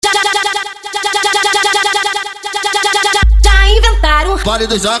vale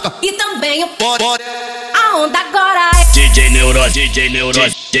do Joca e também o pode. A onda agora é DJ Neoroze, DJ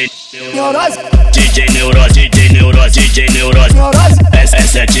Neoroze, Neoroze, DJ Neoroze, DJ Neoroze, DJ Neoroze. É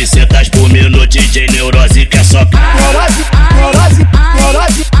 700 por minuto, DJ Neoroze quer socar. Neoroze, Neoroze,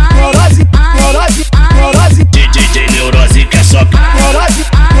 Neoroze, Neoroze, Neoroze, Neoroze. DJ Neoroze quer socar. Neoroze,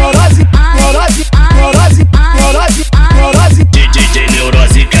 Neoroze, Neoroze, Neoroze, Neoroze, Neoroze. DJ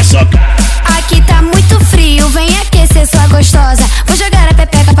Neoroze quer socar. Aqui tá muito frio, vem aquecer sua gostosa. Vou jogar a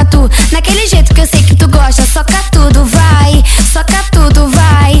pepeca pra tu, naquele jeito que eu sei que tu gosta. Soca tudo, vai, soca tudo,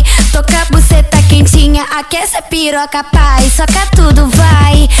 vai. Toca a buceta quentinha, aquece a piroca, pai. Soca tudo,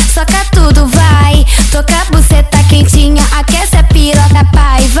 vai, soca tudo, vai. Toca a buceta quentinha, aquece a piroca,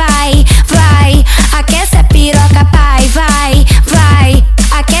 pai. Vai, vai, aquece a piroca, pai. Vai, vai,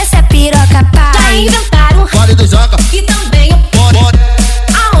 aquece a piroca, pai. Já inventaram Vale do Joca e também o pode.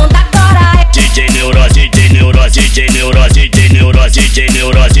 A onda agora é DJ Neoroze, DJ Neoroze, DJ Neoroze, DJ Neoroze, DJ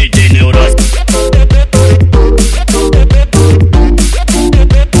Neoroze, DJ Neoroze.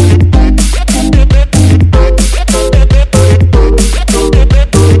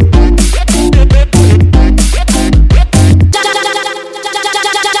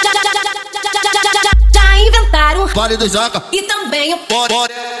 Já inventaram Vale do Joca e também o pode.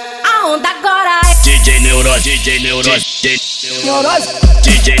 A onda agora é DJ Neoroze, DJ Neoroze, Neoroze,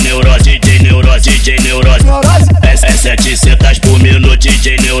 DJ Neoroze, DJ Neoroze, DJ Neoroze. Neoroze, É 700 por minuto,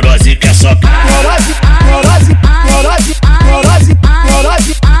 DJ Neoroze quer socar. Neoroze, Neoroze, Neoroze, Neoroze,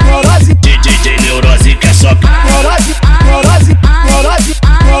 Neoroze, Neoroze. DJ Neoroze quer socar. Neoroze, Neoroze, Neoroze,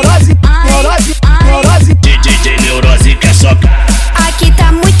 Neoroze, Neoroze, Neoroze. DJ Neoroze quer socar. Aqui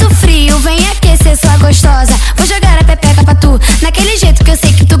tá muito frio, vem aquecer sua gostosa. Vou jogar a pepeca pra tu, naquele jeito que eu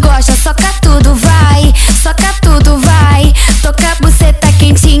sei que tu gosta. Soca tudo, vai, soca tudo, vai. Toca a buceta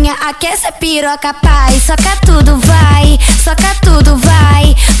quentinha, aquece a piroca, pai. Soca tudo, vai, soca tudo,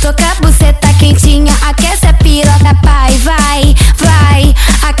 vai. Toca a buceta quentinha, aquece a piroca, pai. Vai, vai,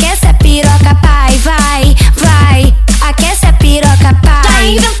 aquece a piroca, pai. Vai, vai, aquece a piroca, Já pai.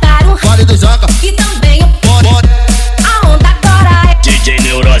 inventaram Vale do Joca e também o pode. A onda agora é DJ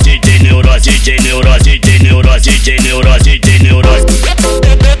Neoroze, DJ Neoroze, DJ Neoroze, DJ Neoroze, DJ Neoroze.